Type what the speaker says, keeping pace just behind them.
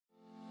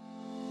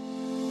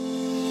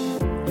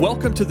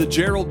Welcome to the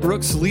Gerald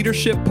Brooks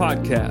Leadership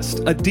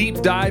Podcast, a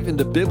deep dive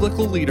into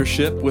biblical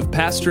leadership with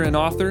pastor and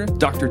author,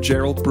 Dr.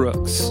 Gerald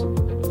Brooks.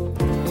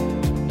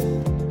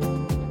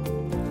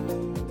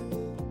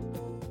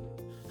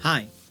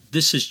 Hi,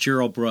 this is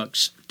Gerald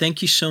Brooks.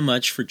 Thank you so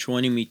much for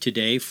joining me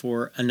today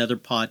for another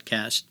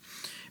podcast.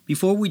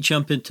 Before we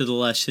jump into the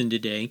lesson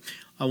today,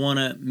 I want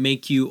to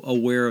make you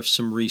aware of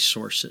some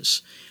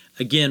resources.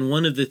 Again,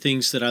 one of the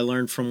things that I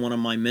learned from one of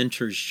my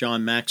mentors,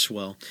 John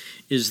Maxwell,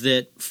 is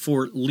that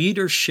for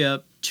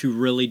leadership to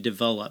really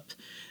develop,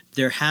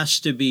 there has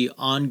to be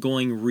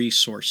ongoing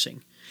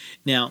resourcing.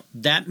 Now,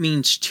 that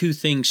means two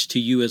things to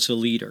you as a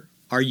leader.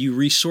 Are you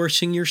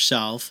resourcing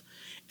yourself,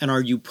 and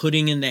are you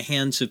putting in the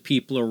hands of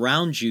people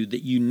around you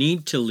that you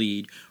need to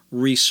lead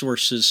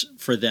resources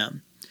for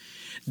them?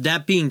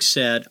 That being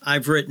said,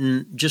 I've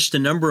written just a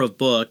number of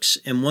books,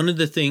 and one of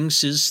the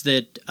things is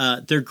that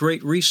they're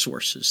great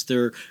resources.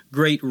 They're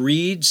great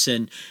reads,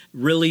 and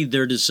really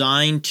they're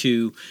designed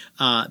to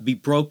be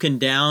broken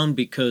down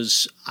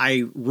because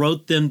I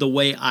wrote them the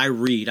way I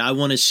read. I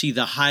want to see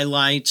the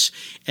highlights,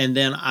 and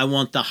then I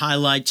want the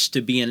highlights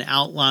to be an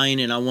outline,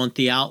 and I want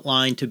the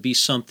outline to be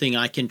something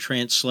I can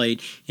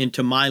translate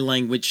into my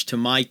language, to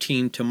my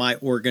team, to my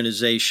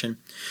organization.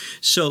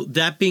 So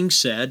that being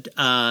said,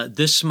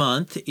 this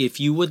month, if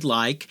you would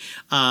like,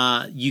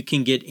 you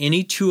can get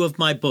any two of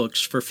my books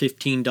for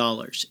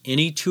 $15.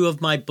 Any two of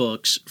my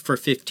books for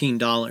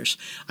 $15.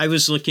 I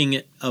was looking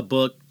at a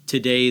book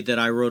today that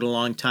I wrote a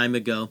long time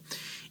ago,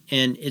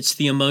 and it's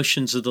The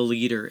Emotions of the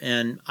Leader.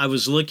 And I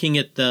was looking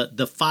at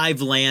the 5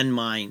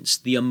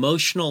 landmines, the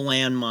emotional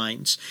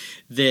landmines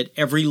that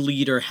every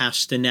leader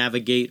has to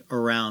navigate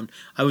around.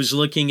 I was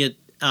looking at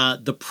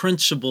the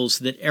principles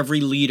that every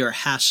leader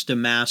has to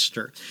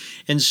master.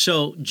 And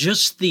so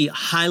just the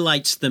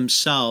highlights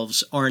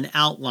themselves are an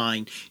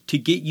outline to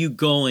get you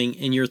going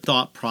in your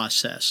thought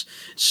process.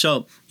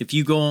 So if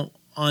you go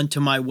onto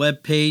my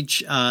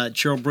webpage,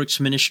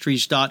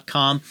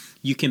 GeraldBrooksMinistries.com,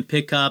 you can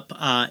pick up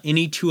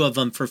any two of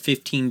them for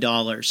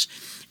 $15.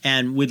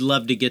 And we'd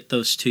love to get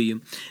those to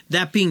you.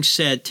 That being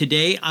said,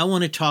 today I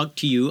want to talk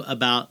to you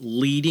about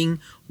leading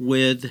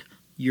with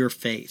your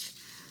faith.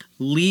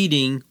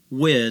 Leading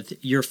with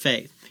your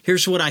faith.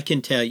 Here's what I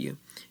can tell you.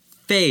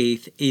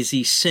 Faith is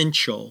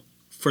essential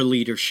for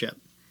leadership.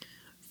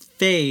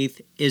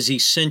 Faith is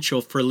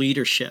essential for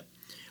leadership.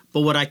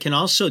 But what I can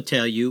also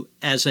tell you,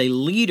 as a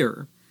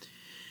leader,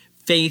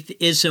 faith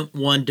isn't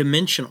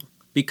one-dimensional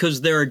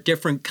because there are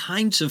different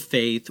kinds of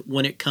faith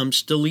when it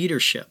comes to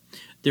leadership.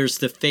 There's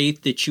the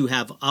faith that you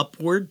have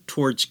upward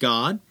towards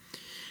God.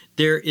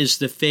 There is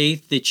the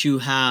faith that you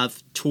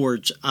have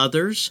towards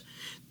others.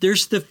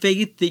 There's the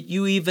faith that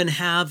you even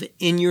have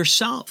in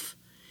yourself.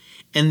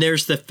 And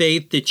there's the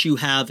faith that you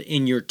have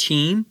in your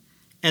team.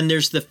 And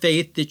there's the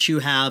faith that you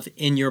have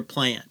in your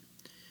plan.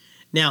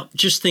 Now,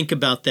 just think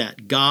about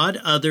that. God,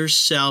 others,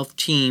 self,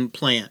 team,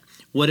 plan.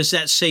 What does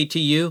that say to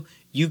you?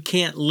 You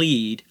can't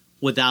lead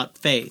without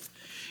faith.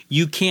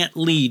 You can't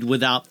lead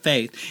without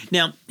faith.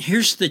 Now,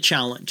 here's the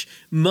challenge.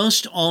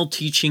 Most all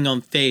teaching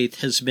on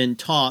faith has been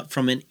taught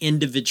from an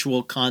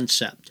individual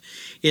concept.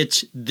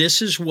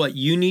 This is what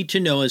you need to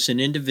know as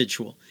an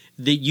individual,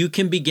 that you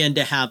can begin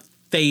to have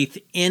faith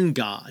in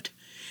God,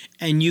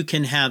 and you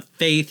can have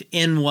faith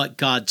in what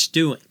God's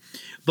doing.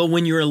 But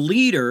when you're a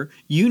leader,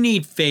 you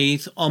need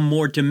faith on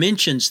more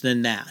dimensions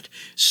than that.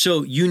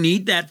 So you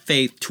need that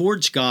faith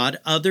towards God,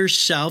 others,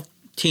 self,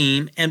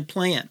 team, and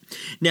plan.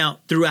 Now,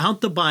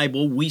 throughout the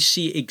Bible, we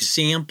see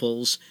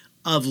examples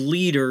of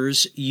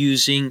leaders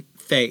using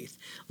faith.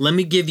 Let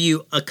me give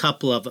you a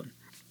couple of them.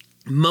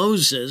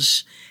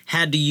 Moses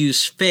had to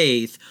use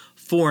faith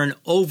for an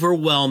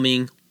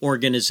overwhelming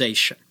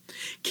organization.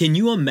 Can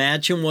you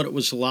imagine what it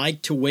was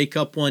like to wake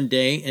up one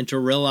day and to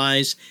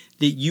realize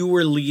that you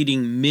were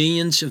leading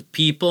millions of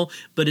people?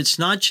 But it's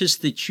not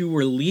just that you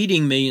were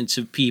leading millions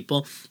of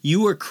people. You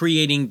were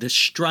creating the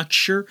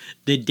structure,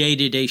 the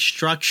day-to-day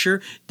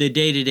structure, the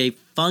day-to-day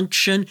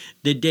function,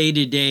 the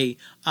day-to-day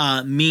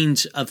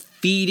means of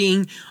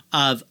feeding,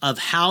 of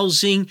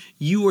housing.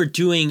 You were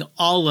doing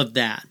all of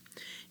that.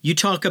 You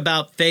talk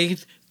about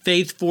faith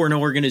for an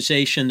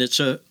organization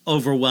that's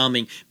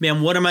overwhelming.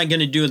 Man, what am I going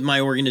to do with my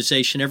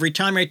organization? Every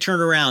time I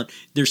turn around,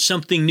 there's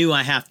something new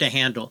I have to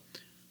handle.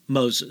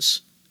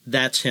 Moses,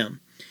 that's him.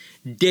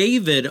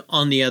 David,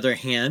 on the other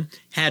hand,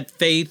 had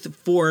faith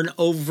for an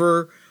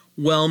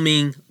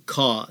overwhelming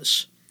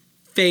cause.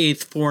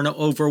 Faith for an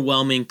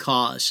overwhelming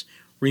cause.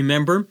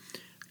 Remember,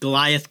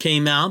 Goliath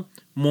came out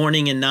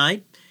morning and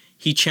night.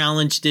 He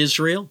challenged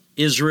Israel.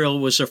 Israel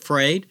was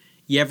afraid.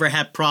 You ever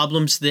had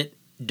problems that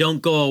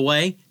don't go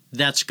away?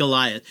 That's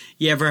Goliath.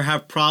 You ever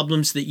have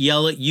problems that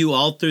yell at you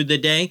all through the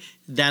day?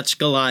 That's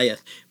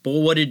Goliath. But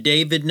what did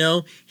David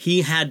know?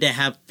 He had to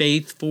have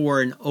faith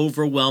for an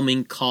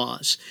overwhelming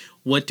cause.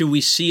 What do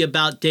we see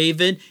about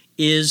David?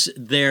 Is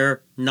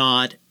there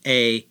not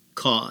a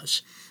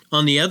cause?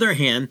 On the other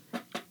hand,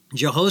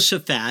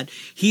 Jehoshaphat,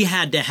 he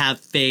had to have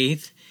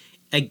faith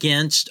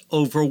against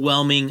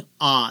overwhelming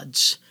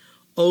odds.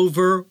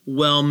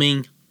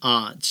 Overwhelming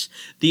odds.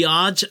 The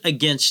odds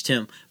against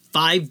him,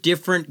 5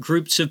 different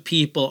groups of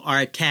people are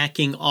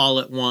attacking all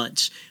at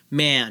once.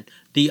 Man,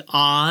 the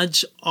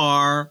odds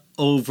are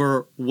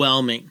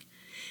overwhelming.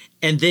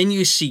 And then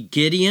you see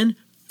Gideon,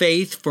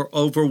 faith for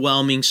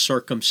overwhelming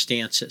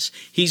circumstances.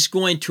 He's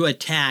going to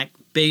attack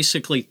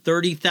basically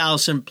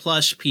 30,000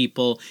 plus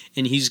people,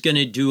 and he's going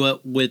to do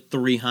it with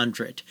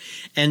 300.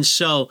 And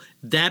so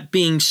that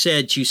being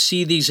said, you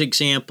see these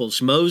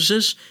examples.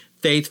 Moses,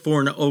 faith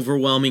for an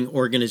overwhelming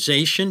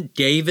organization.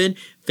 David,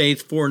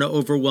 faith for an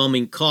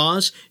overwhelming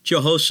cause.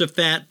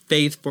 Jehoshaphat,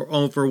 faith for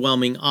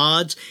overwhelming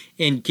odds.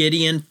 And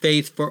Gideon,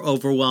 faith for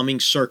overwhelming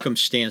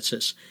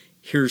circumstances.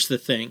 Here's the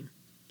thing.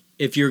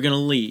 If you're going to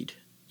lead,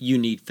 you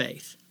need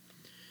faith.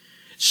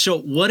 So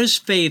what does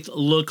faith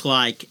look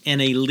like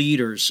in a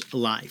leader's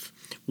life?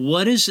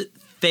 What does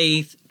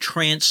faith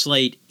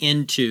translate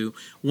into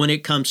when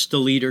it comes to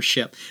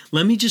leadership?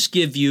 Let me just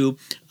give you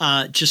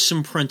just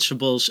some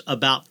principles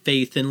about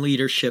faith and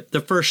leadership. The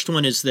first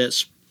one is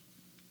this.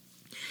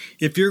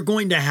 If you're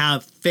going to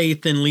have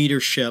faith in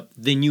leadership,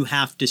 then you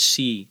have to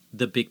see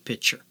the big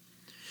picture.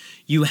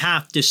 You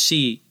have to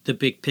see the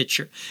big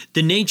picture.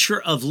 The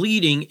nature of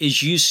leading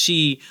is you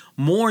see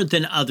more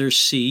than others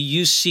see.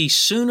 You see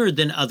sooner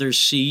than others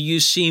see. You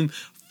see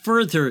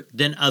further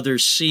than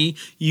others see.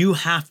 You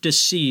have to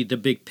see the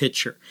big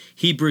picture.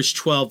 Hebrews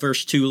 12,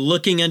 verse 2,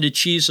 looking unto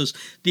Jesus,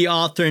 the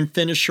author and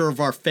finisher of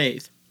our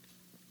faith.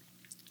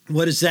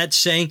 What is that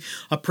saying?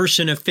 A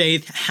person of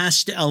faith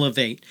has to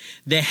elevate.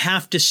 They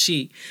have to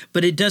see.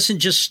 But it doesn't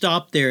just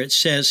stop there. It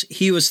says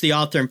he was the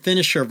author and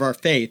finisher of our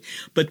faith.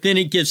 But then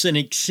it gives an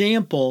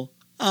example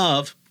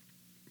of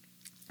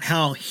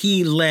how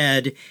he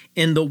led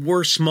in the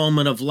worst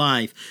moment of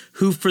life,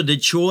 who for the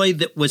joy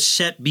that was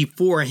set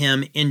before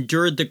him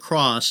endured the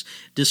cross,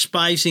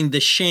 despising the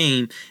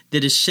shame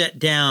that is set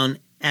down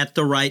at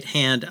the right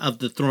hand of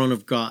the throne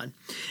of God.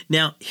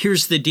 Now,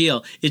 here's the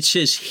deal. It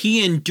says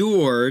he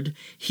endured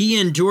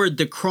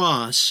the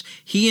cross,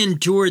 he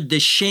endured the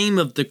shame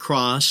of the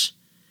cross,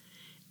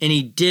 and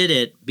he did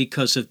it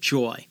because of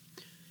joy.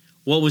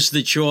 What was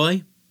the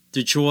joy?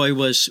 The joy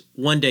was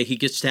one day he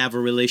gets to have a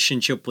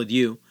relationship with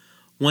you.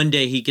 One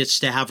day he gets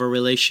to have a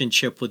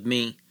relationship with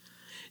me.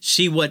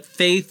 See, what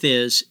faith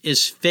is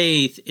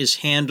faith is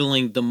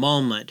handling the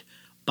moment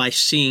by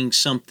seeing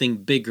something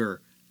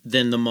bigger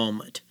than the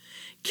moment.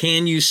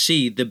 Can you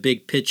see the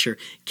big picture?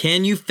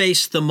 Can you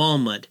face the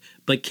moment,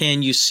 but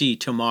can you see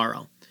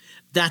tomorrow?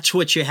 That's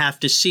what you have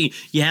to see.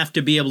 You have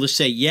to be able to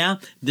say, yeah,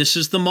 this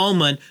is the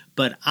moment,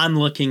 but I'm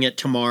looking at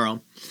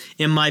tomorrow.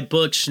 In my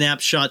book,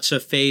 Snapshots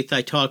of Faith,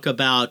 I talk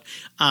about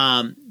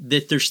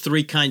that there's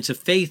 3 kinds of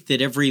faith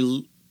that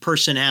every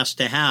person has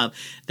to have.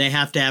 They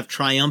have to have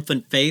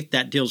triumphant faith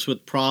that deals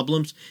with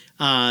problems,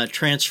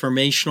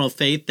 transformational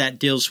faith that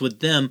deals with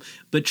them,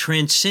 but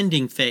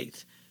transcending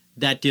faith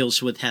that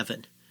deals with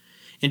heaven.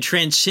 And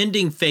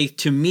transcending faith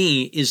to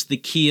me is the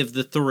key of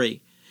the 3.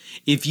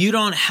 If you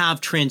don't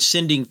have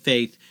transcending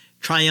faith,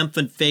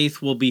 triumphant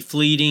faith will be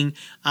fleeting.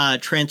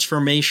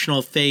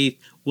 Transformational faith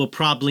will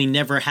probably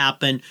never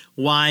happen.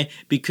 Why?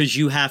 Because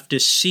you have to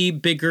see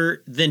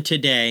bigger than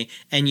today,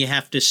 and you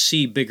have to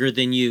see bigger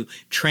than you.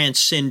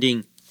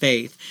 Transcending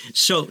faith.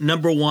 So,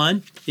 number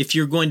 1, if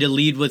you're going to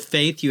lead with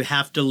faith, you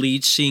have to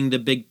lead seeing the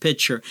big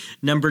picture.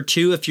 Number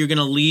 2, if you're going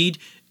to lead,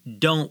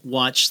 don't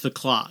watch the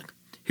clock.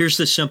 Here's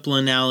the simple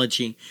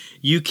analogy.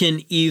 You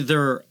can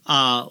either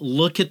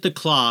look at the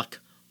clock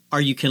or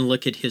you can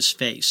look at his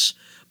face.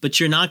 But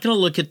you're not going to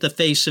look at the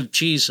face of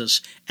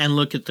Jesus and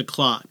look at the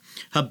clock.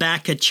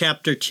 Habakkuk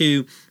chapter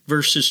 2,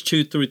 verses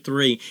 2 through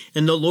 3.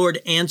 And the Lord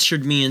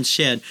answered me and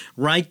said,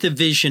 write the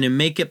vision and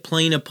make it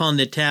plain upon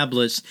the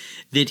tablets,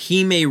 that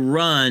he may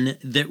run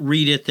that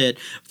readeth it.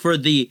 For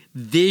the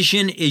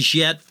vision is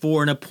yet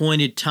for an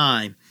appointed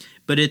time.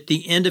 But at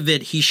the end of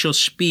it he shall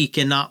speak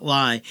and not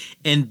lie.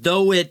 And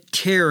though it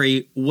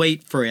tarry,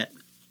 wait for it.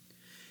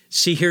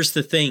 See, here's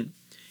the thing.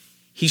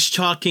 He's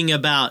talking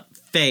about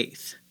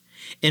faith.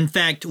 In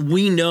fact,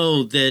 we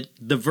know that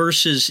the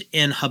verses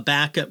in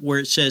Habakkuk where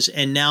it says,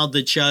 and now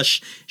the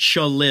just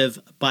shall live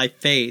by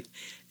faith,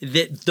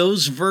 that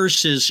those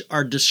verses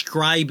are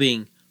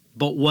describing,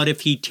 but what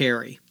if he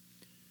tarry?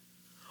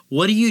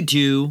 What do you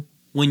do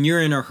when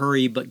you're in a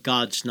hurry but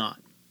God's not?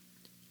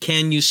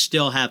 Can you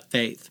still have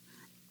faith?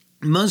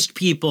 Most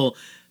people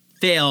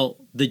fail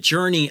the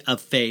journey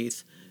of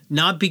faith,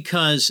 not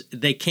because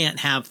they can't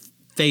have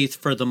faith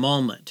for the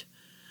moment,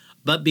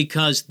 but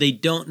because they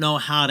don't know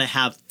how to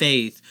have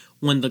faith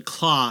when the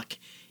clock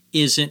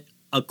isn't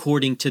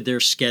according to their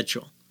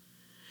schedule.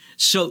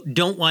 So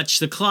don't watch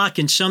the clock.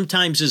 And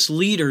sometimes as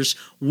leaders,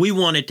 we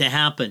want it to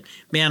happen.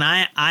 Man,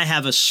 I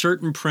have a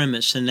certain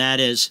premise, and that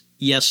is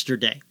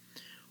yesterday.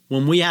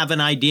 When we have an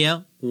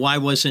idea, why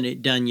wasn't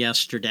it done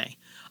yesterday?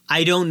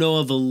 I don't know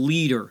of a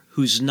leader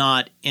who's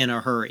not in a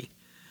hurry.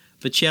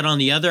 But yet on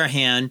the other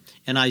hand,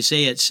 in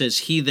Isaiah it says,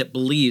 he that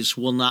believes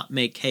will not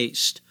make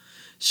haste.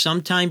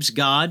 Sometimes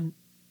God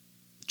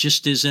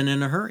just isn't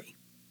in a hurry.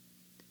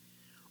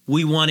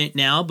 We want it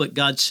now, but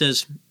God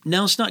says,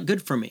 now's not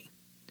good for me.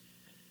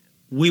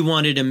 We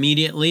want it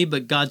immediately,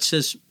 but God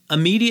says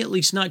immediately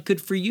is not good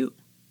for you.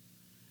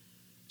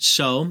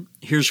 So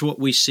here's what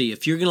we see.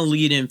 If you're going to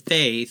lead in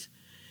faith,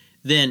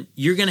 then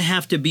you're going to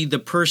have to be the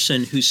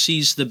person who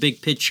sees the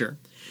big picture.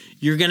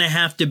 You're going to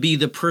have to be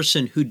the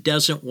person who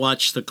doesn't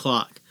watch the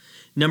clock.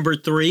 Number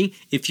 3,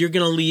 if you're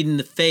going to lead in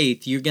the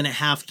faith, you're going to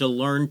have to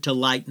learn to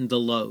lighten the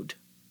load.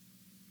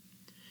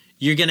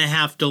 You're going to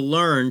have to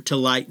learn to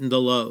lighten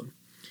the load.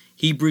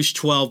 Hebrews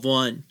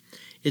 12:1.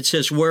 It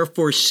says,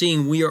 "Wherefore,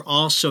 seeing we are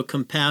also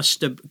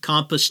compassed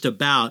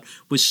about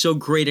with so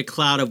great a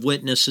cloud of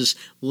witnesses,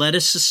 let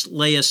us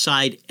lay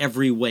aside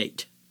every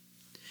weight."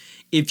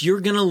 If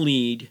you're going to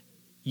lead,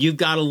 you've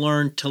got to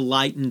learn to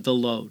lighten the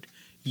load.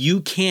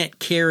 You can't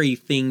carry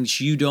things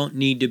you don't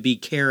need to be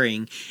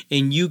carrying,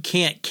 and you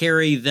can't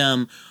carry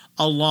them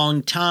a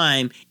long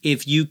time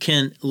if you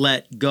can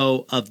let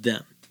go of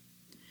them.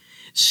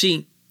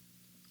 See,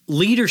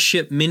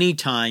 leadership many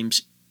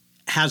times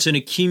has an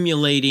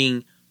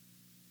accumulating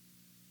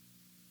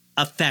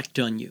effect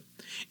on you.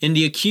 And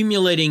the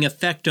accumulating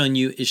effect on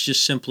you is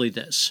just simply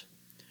this.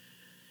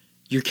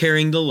 You're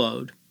carrying the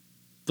load.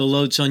 The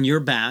load's on your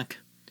back.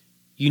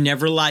 You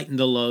never lighten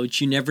the load.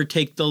 You never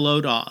take the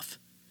load off.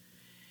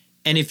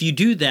 And if you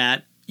do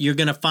that, you're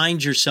going to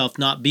find yourself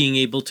not being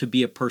able to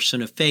be a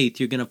person of faith.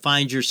 You're going to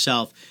find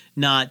yourself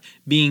not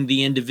being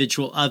the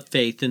individual of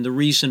faith. And the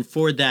reason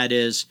for that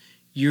is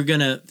you're going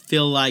to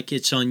feel like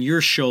it's on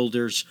your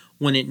shoulders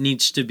when it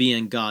needs to be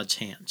in God's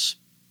hands.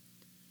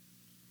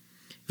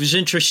 It was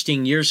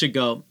interesting. Years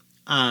ago,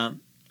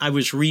 I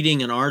was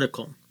reading an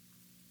article.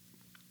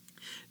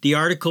 The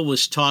article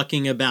was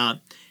talking about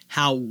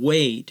how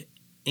weight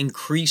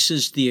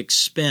increases the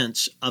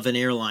expense of an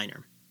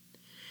airliner.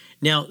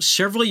 Now,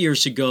 several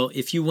years ago,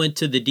 if you went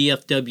to the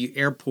DFW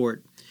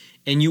airport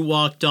and you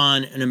walked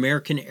on an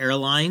American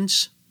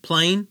Airlines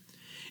plane,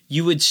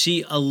 you would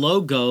see a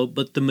logo,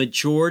 but the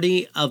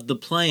majority of the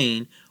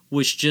plane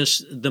was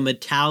just the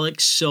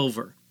metallic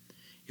silver.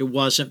 It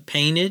wasn't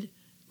painted,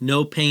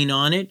 no paint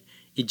on it.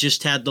 It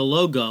just had the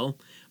logo,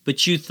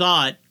 but you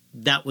thought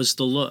that was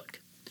the look.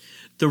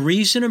 The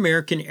reason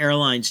American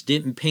Airlines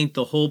didn't paint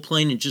the whole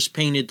plane and just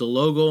painted the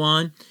logo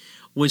on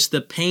was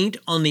the paint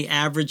on the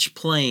average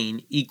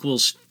plane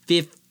equals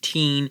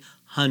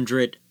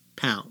 1,500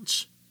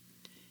 pounds.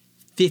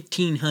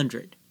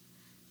 1,500.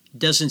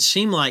 Doesn't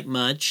seem like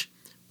much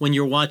when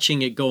you're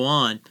watching it go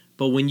on,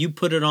 but when you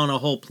put it on a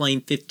whole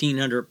plane,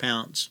 1,500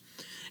 pounds.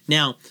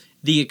 Now,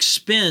 the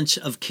expense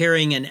of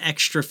carrying an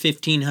extra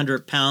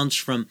 1,500 pounds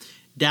from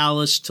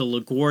Dallas to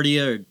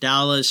LaGuardia or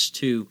Dallas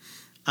to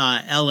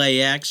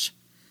LAX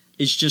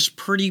is just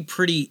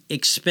pretty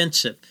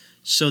expensive.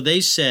 So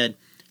they said,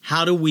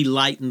 how do we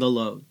lighten the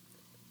load?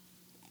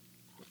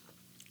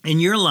 In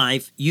your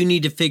life, you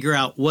need to figure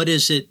out what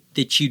is it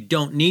that you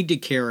don't need to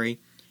carry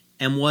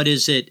and what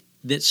is it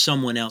that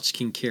someone else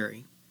can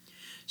carry.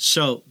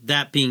 So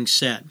that being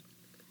said,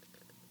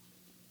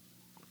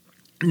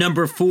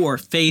 number 4,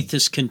 faith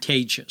is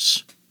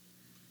contagious.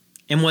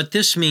 And what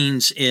this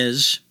means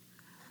is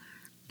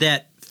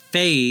that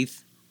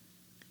faith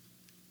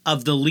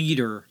of the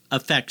leader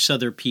affects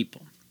other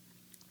people.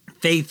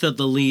 Faith of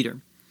the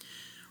leader.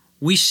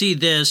 We see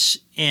this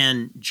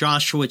in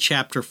Joshua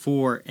chapter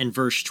 4 and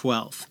verse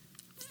 12.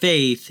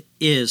 Faith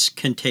is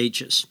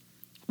contagious.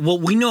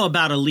 What we know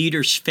about a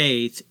leader's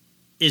faith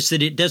is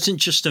that it doesn't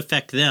just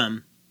affect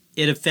them,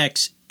 it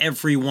affects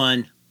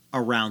everyone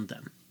around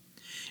them.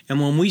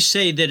 And when we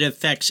say that it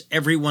affects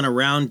everyone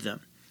around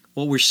them,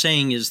 what we're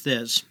saying is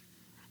this: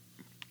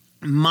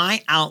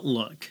 my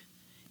outlook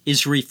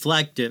is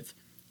reflective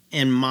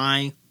in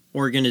my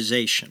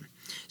organization.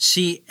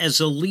 See,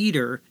 as a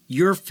leader,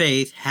 your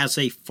faith has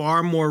a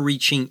far more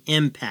reaching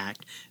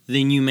impact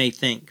than you may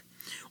think.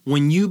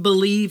 When you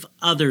believe,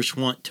 others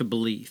want to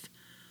believe.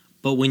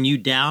 But when you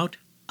doubt,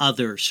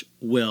 others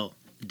will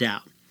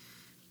doubt.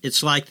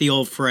 It's like the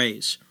old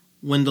phrase,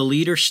 when the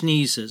leader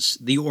sneezes,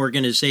 the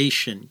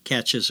organization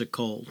catches a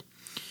cold.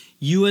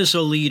 You as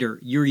a leader,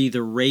 you're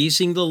either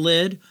raising the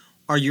lid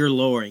or you're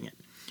lowering it.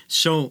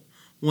 So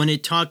when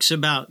it talks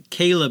about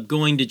Caleb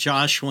going to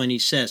Joshua and he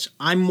says,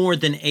 I'm more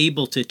than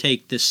able to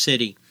take this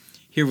city,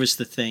 here was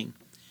the thing.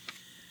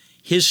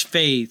 His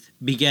faith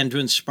began to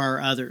inspire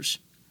others.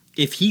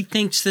 If he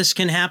thinks this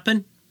can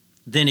happen,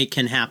 then it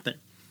can happen.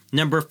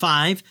 Number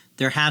 5,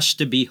 there has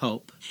to be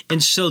hope.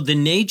 And so the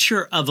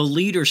nature of a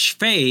leader's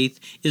faith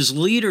is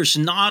leaders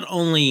not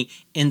only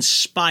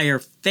inspire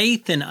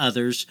faith in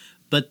others,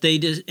 but they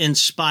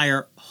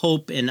inspire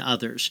hope in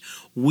others.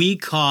 We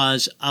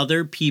cause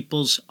other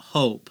people's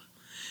hope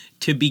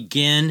to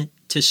begin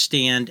to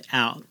stand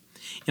out.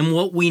 And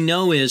what we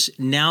know is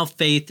now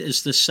faith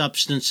is the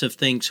substance of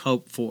things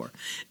hoped for,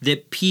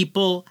 that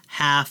people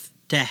have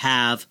to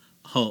have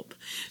hope.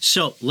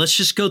 So let's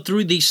just go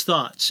through these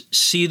thoughts.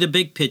 See the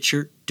big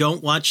picture.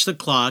 Don't watch the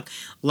clock.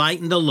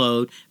 Lighten the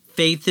load.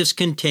 Faith is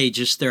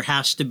contagious. There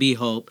has to be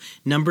hope.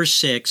 Number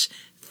 6,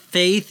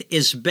 faith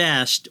is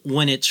best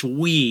when it's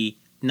we,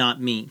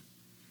 not me.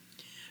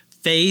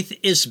 Faith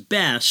is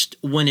best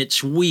when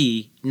it's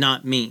we,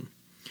 not me.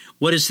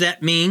 What does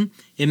that mean?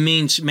 It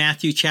means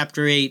Matthew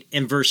chapter 8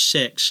 and verse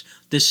 6,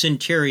 the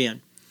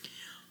centurion.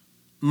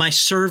 My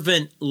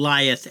servant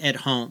lieth at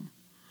home.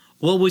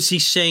 What was he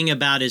saying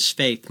about his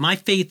faith? My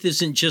faith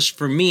isn't just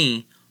for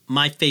me.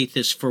 My faith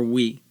is for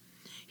we.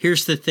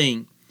 Here's the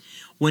thing.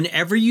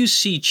 Whenever you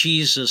see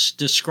Jesus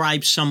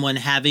describe someone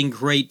having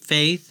great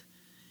faith,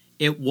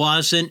 it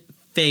wasn't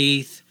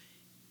faith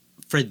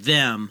for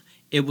them.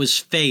 It was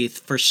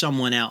faith for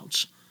someone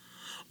else.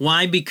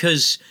 Why?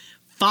 Because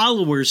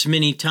followers,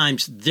 many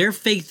times, their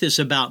faith is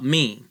about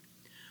me.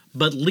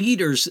 But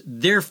leaders,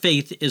 their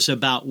faith is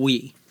about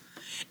we.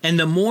 And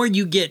the more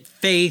you get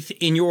faith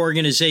in your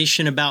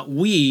organization about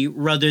we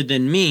rather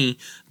than me,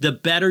 the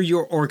better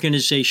your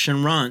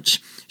organization runs.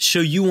 So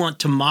you want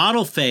to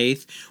model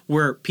faith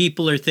where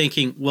people are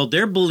thinking, well,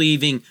 they're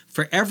believing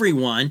for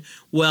everyone.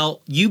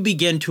 Well, you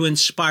begin to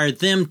inspire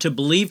them to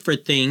believe for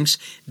things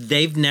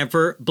they've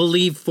never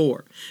believed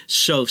for.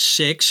 So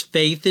 6,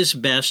 faith is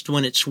best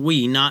when it's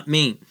we, not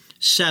me.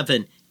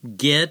 7,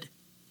 get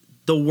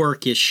the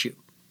work issue.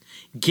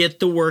 Get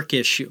the work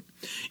issue.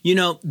 You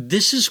know,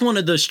 this is one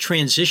of those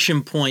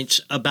transition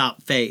points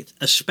about faith,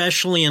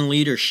 especially in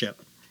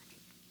leadership.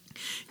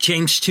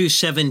 James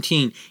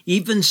 2:17,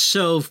 even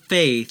so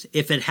faith,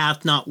 if it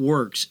hath not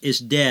works, is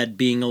dead,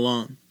 being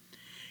alone.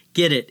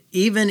 Get it?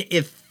 Even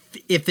if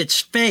it's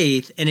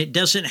faith and it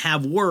doesn't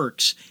have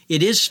works,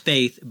 it is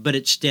faith, but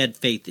it's dead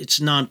faith. It's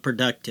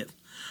non-productive.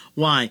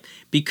 Why?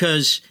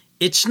 Because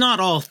it's not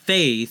all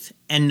faith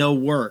and no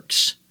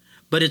works,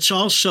 but it's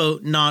also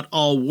not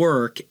all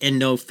work and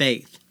no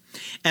faith.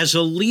 As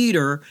a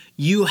leader,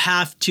 you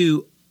have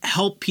to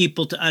help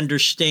people to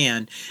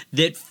understand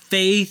that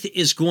faith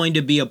is going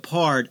to be a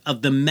part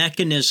of the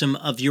mechanism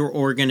of your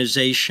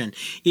organization.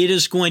 It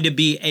is going to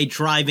be a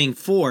driving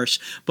force.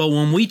 But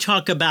when we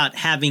talk about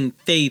having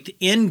faith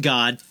in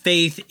God,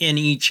 faith in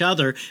each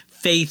other,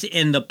 faith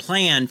in the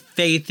plan,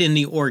 faith in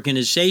the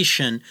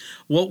organization,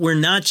 what we're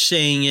not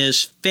saying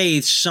is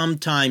faith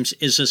sometimes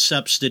is a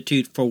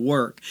substitute for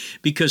work,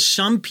 because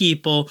some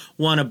people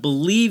want to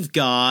believe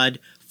God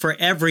for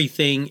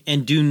everything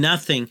and do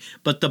nothing.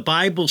 But the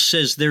Bible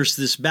says there's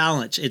this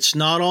balance. It's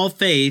not all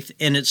faith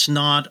and it's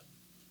not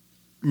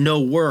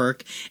no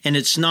work, and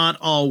it's not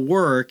all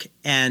work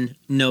and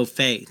no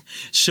faith.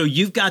 So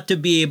you've got to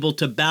be able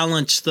to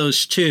balance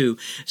those two.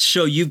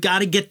 So you've got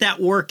to get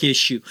that work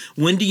issue.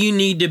 When do you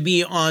need to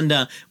be on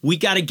the we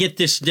got to get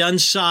this done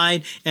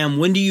side? And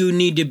when do you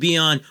need to be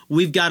on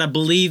we've got to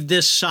believe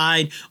this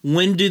side?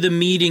 When do the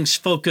meetings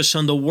focus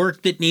on the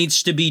work that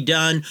needs to be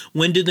done?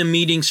 When do the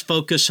meetings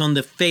focus on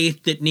the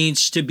faith that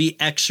needs to be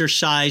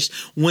exercised?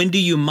 When do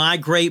you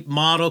migrate,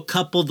 model,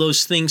 couple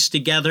those things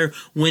together?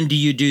 When do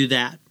you do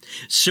that?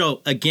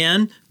 So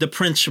again, the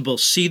principle,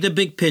 see the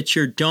big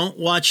picture, don't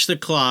watch the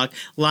clock,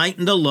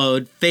 lighten the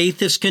load,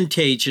 faith is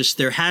contagious,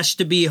 there has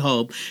to be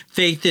hope,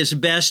 faith is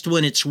best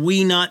when it's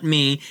we, not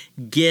me,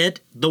 get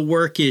the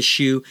work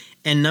issue,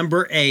 and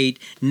number 8,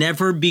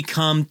 never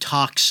become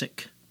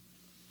toxic.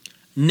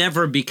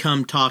 Never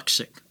become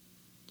toxic.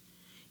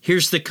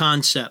 Here's the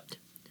concept.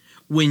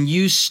 When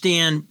you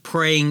stand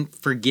praying,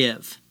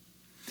 forgive.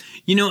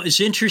 You know,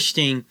 it's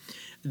interesting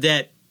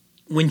that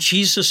when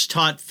Jesus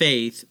taught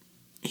faith,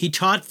 he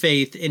taught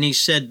faith and he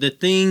said the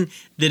thing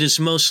that is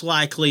most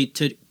likely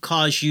to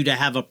cause you to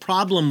have a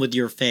problem with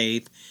your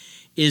faith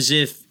is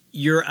if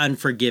you're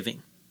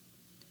unforgiving.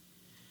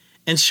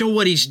 And so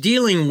what he's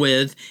dealing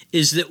with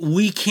is that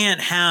we can't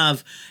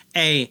have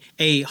a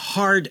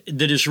heart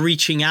that is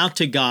reaching out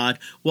to God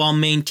while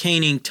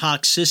maintaining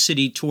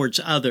toxicity towards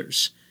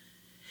others.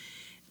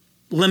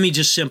 Let me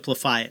just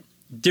simplify it.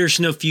 There's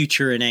no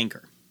future in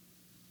anger.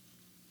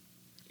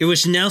 It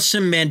was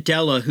Nelson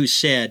Mandela who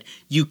said,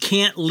 you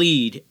can't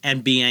lead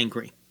and be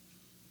angry.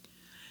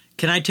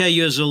 Can I tell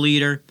you as a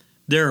leader,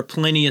 there are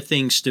plenty of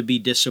things to be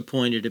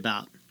disappointed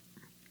about.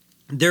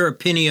 There are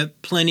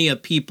plenty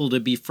of people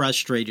to be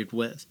frustrated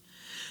with.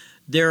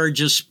 There are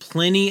just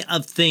plenty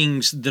of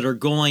things that are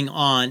going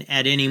on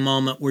at any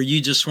moment where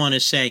you just want to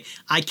say,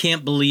 I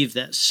can't believe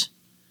this.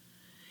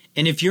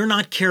 And if you're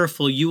not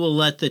careful, you will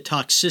let the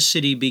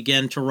toxicity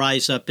begin to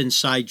rise up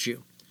inside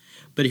you.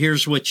 But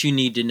here's what you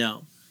need to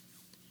know.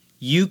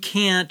 You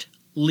can't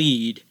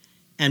lead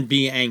and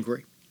be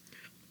angry,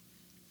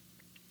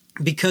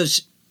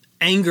 because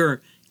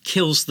anger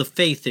kills the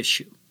faith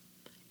issue.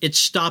 It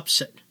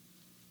stops it.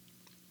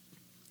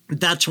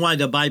 That's why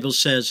the Bible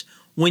says,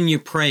 when you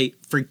pray,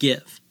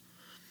 forgive.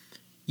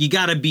 You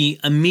got to be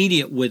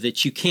immediate with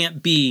it. You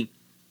can't be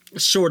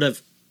sort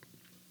of,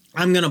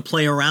 I'm going to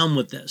play around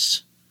with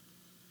this.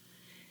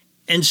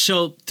 And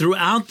so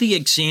throughout the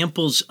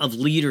examples of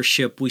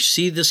leadership, we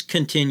see this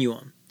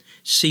continuum.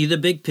 See the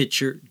big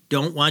picture.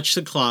 Don't watch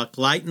the clock.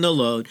 Lighten the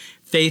load.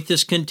 Faith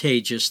is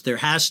contagious. There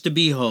has to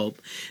be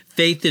hope.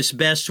 Faith is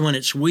best when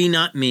it's we,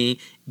 not me.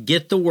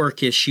 Get the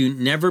work issue.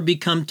 Never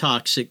become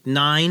toxic.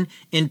 9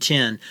 and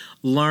 10.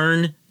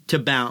 Learn to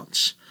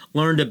bounce.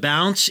 Learn to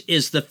bounce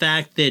is the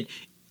fact that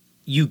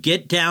you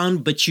get down,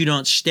 but you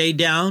don't stay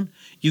down.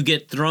 You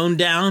get thrown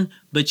down,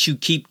 but you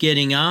keep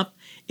getting up.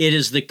 It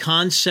is the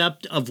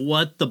concept of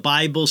what the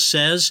Bible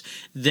says,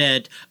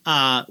 that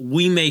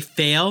we may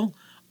fail,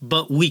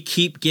 but we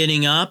keep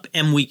getting up,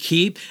 and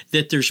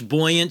that there's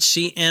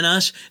buoyancy in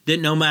us,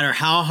 that no matter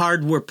how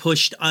hard we're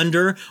pushed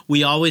under,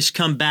 we always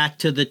come back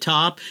to the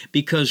top,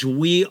 because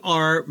we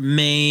are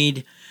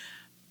made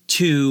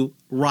to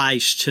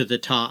rise to the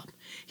top.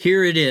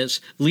 Here it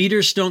is.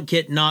 Leaders don't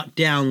get knocked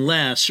down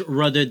less,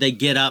 rather they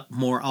get up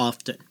more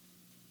often.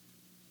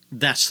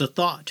 That's the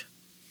thought.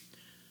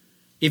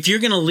 If you're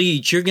going to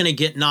lead, you're going to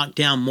get knocked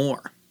down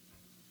more.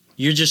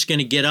 You're just going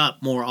to get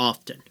up more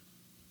often.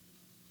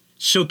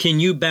 So can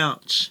you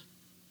bounce?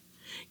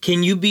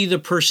 Can you be the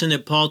person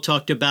that Paul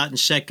talked about in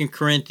 2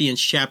 Corinthians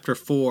chapter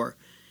 4,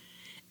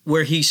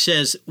 where he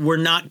says, we're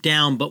knocked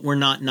down, but we're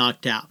not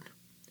knocked out?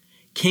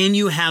 Can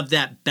you have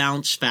that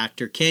bounce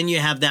factor? Can you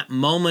have that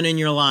moment in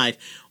your life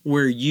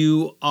where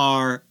you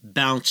are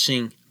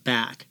bouncing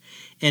back?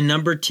 And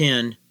number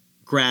 10,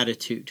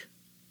 gratitude.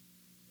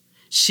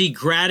 See,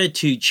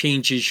 gratitude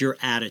changes your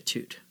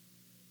attitude.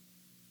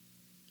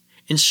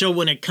 And so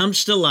when it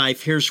comes to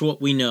life, here's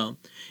what we know.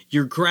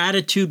 Your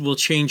gratitude will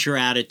change your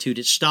attitude.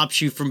 It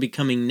stops you from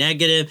becoming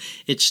negative.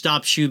 It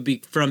stops you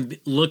from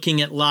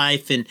looking at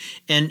life in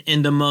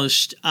the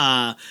most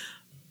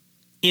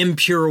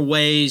impure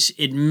ways.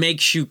 It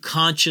makes you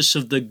conscious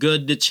of the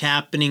good that's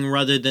happening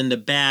rather than the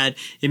bad.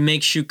 It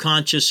makes you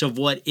conscious of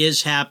what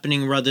is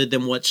happening rather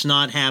than what's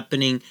not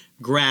happening.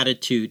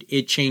 Gratitude,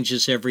 it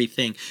changes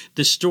everything.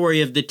 The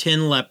story of the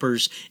 10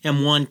 lepers,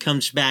 and one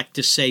comes back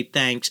to say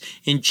thanks,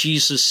 and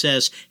Jesus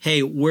says,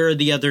 hey, where are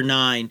the other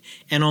 9?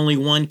 And only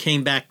one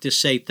came back to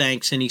say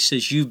thanks, and he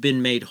says, you've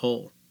been made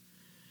whole.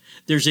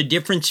 There's a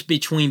difference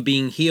between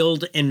being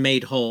healed and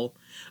made whole,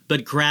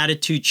 but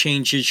gratitude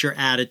changes your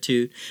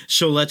attitude.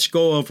 So let's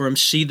go over them.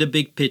 See the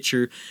big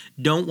picture.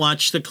 Don't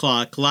watch the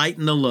clock.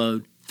 Lighten the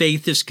load.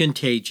 Faith is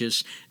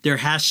contagious. There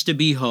has to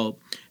be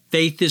hope.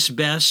 Faith is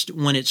best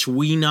when it's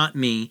we, not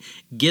me.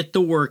 Get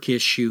the work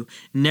issue.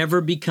 Never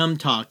become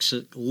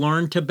toxic.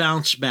 Learn to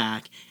bounce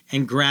back.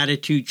 And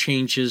gratitude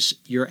changes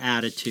your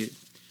attitude.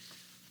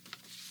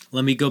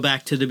 Let me go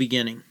back to the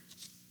beginning.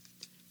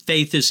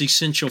 Faith is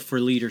essential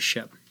for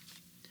leadership.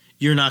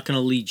 You're not going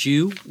to lead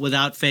you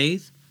without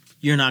faith.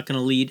 You're not going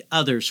to lead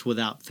others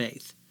without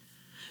faith.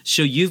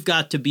 So you've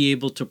got to be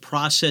able to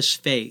process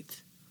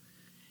faith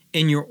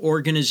in your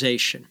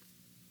organization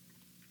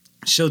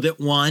so that,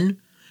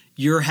 one,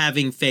 you're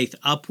having faith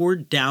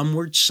upward,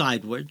 downward,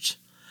 sideways.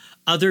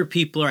 Other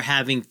people are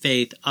having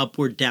faith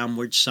upward,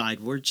 downward,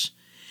 sideways.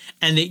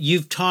 And that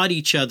you've taught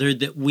each other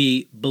that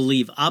we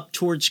believe up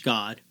towards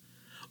God,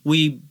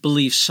 we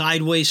believe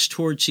sideways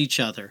towards each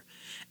other,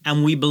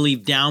 and we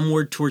believe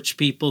downward towards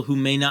people who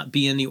may not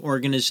be in the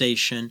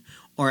organization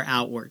or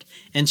outward.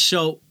 And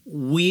so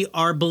we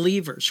are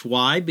believers.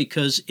 Why?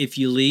 Because if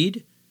you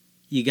lead,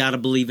 you got to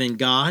believe in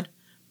God,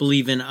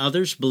 believe in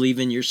others, believe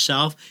in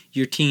yourself,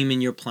 your team,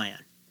 and your plan.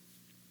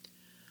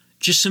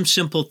 Just some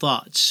simple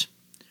thoughts.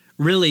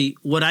 Really,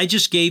 what I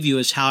just gave you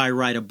is how I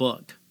write a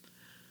book.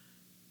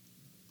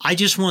 I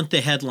just want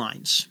the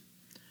headlines.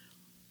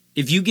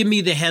 If you give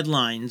me the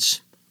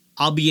headlines,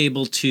 I'll be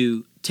able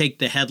to take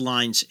the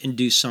headlines and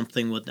do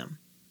something with them.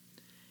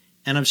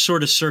 And I'm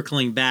sort of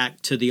circling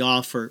back to the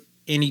offer,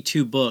 any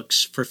 2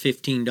 books for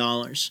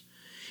 $15.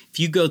 If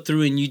you go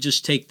through and you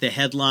just take the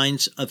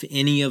headlines of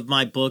any of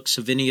my books,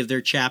 of any of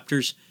their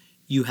chapters,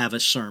 you have a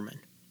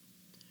sermon.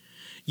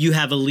 You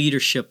have a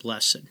leadership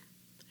lesson.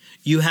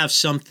 You have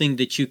something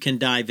that you can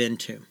dive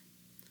into.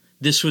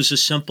 This was a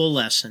simple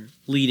lesson,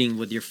 leading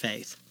with your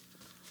faith.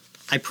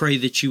 I pray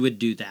that you would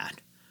do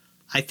that.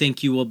 I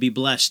think you will be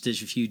blessed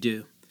as you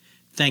do.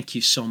 Thank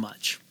you so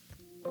much.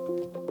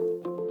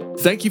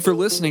 Thank you for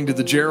listening to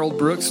the Gerald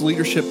Brooks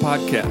Leadership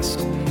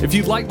Podcast. If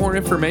you'd like more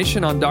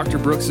information on Dr.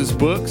 Brooks's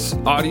books,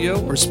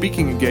 audio, or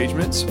speaking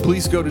engagements,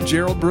 please go to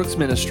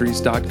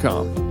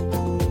geraldbrooksministries.com.